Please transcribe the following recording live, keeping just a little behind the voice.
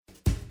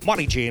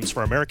Monty James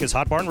for America's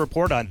Hot Barn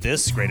Report on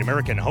this great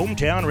American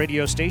hometown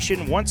radio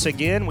station. Once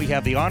again, we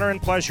have the honor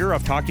and pleasure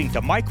of talking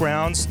to Mike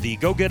Rounds, the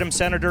Go Get 'em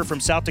Senator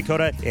from South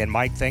Dakota. And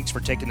Mike, thanks for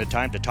taking the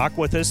time to talk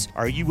with us.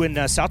 Are you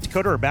in South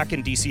Dakota or back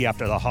in D.C.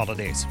 after the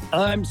holidays?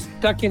 I'm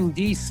stuck in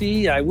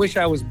D.C. I wish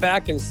I was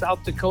back in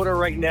South Dakota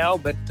right now,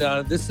 but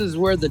this is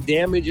where the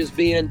damage is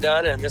being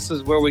done, and this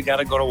is where we got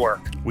to go to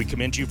work. We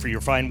commend you for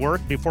your fine work.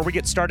 Before we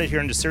get started here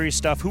into serious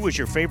stuff, who was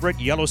your favorite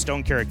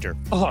Yellowstone character?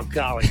 Oh,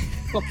 golly.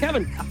 Well,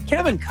 Kevin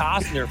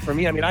Costner, for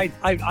me, I mean,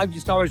 I've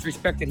just always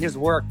respected his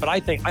work, but I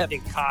think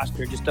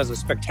Costner just does a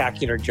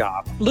spectacular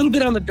job. A little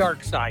bit on the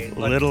dark side,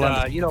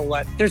 but you know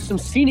what? There's some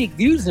scenic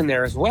views in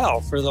there as well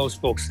for those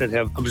folks that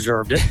have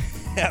observed it.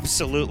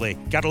 Absolutely.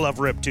 Gotta love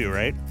Rip too,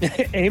 right?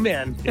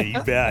 Amen. Yeah, you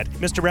bet.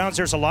 Mr. Rounds,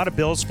 there's a lot of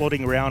bills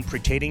floating around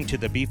pertaining to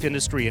the beef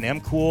industry and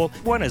MCOOL.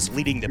 One is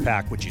leading the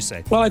pack, would you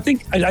say? Well, I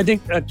think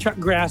Chuck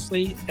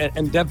Grassley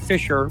and Deb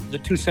Fischer, the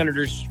two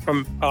senators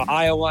from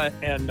Iowa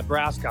and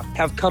Nebraska,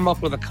 have come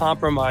up with a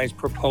compromise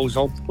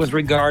proposal with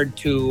regard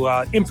to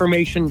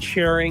information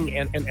sharing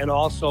and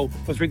also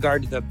with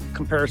regard to the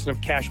comparison of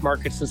cash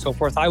markets and so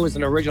forth. I was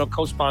an original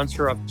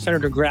co-sponsor of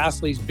Senator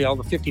Grassley's bill,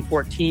 the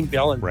 5014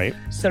 bill, and right.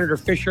 Senator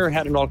Fischer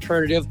had an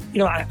alternative. You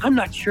know, I'm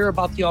not sure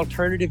about the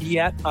alternative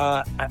yet.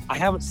 I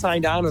haven't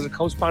signed on as a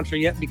co-sponsor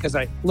yet because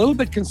I'm a little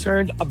bit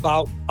concerned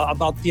about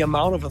the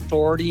amount of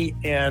authority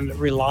and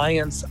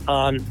reliance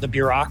on the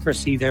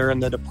bureaucracy there in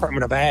the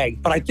Department of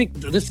Ag. But I think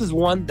this is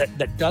one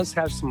that does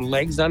have some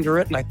legs under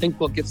it, and I think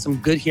we'll get some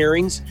good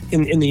hearings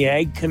in the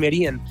Ag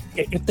Committee. And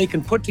if they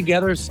can put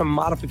together some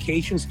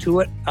modifications to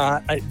it,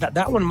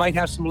 that one might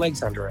have some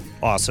legs under it.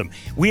 Awesome.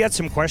 We had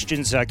some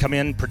questions come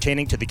in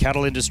pertaining to the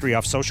cattle industry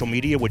off social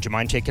media. Would you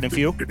mind taking a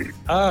few?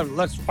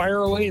 Let's fire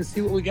away and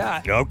see what we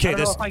got. Okay. I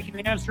don't know if I can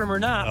answer them or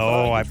not.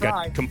 Oh, I've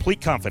got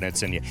complete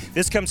confidence in you.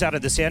 This comes out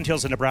of the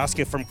Sandhills of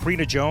Nebraska from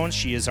Karina Jones.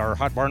 She is our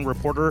Hot Barn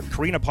reporter.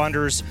 Karina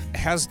ponders,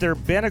 has there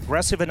been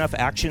aggressive enough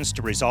actions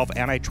to resolve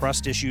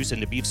antitrust issues in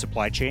the beef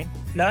supply chain?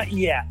 Not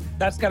yet.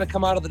 That's got to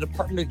come out of the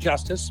Department of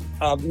Justice.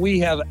 We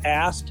have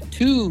asked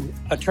two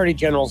attorney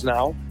generals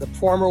now, the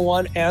former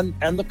one and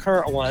the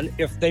current one,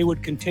 if they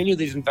would continue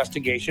these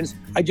investigations.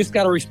 I just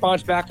got a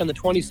response back on the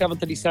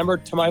 27th of December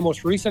to my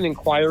most recent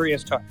inquiry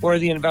as to where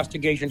the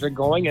investigations are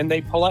going, and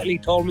they politely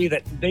told me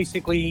that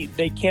basically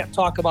they can't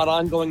talk about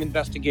ongoing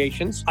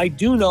investigations. I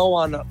do know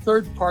on a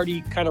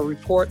third-party kind of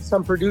report,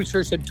 some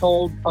producers had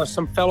told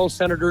some fellow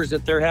senators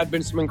that there had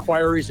been some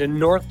inquiries in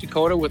North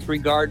Dakota with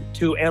regard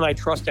to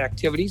antitrust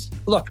activities.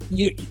 Look,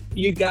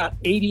 you got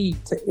 80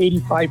 to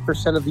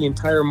 85% of the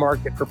entire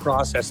market for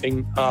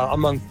processing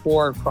among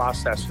four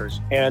processors.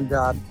 And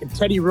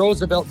Teddy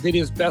Roosevelt did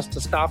his best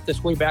to stop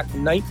this way back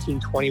in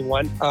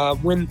 1921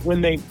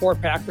 when they four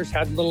packers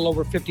had a little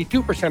over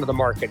 52% of the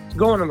market. It's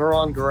going in the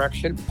wrong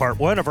direction. Part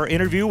one of our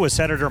interview with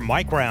Senator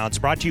Mike Rounds,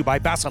 brought to you by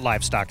Bassett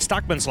Livestock,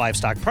 Stockman's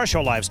Livestock,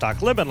 Presho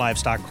Livestock, Linden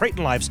Livestock,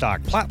 Creighton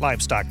Livestock, Platt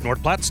Livestock,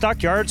 North Platte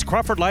Stockyards,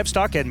 Crawford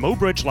Livestock, and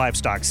Mobridge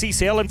Livestock. See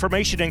sale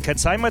information and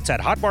consignments at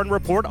Hot Barn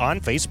Report on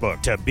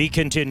Facebook. To be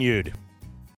continued.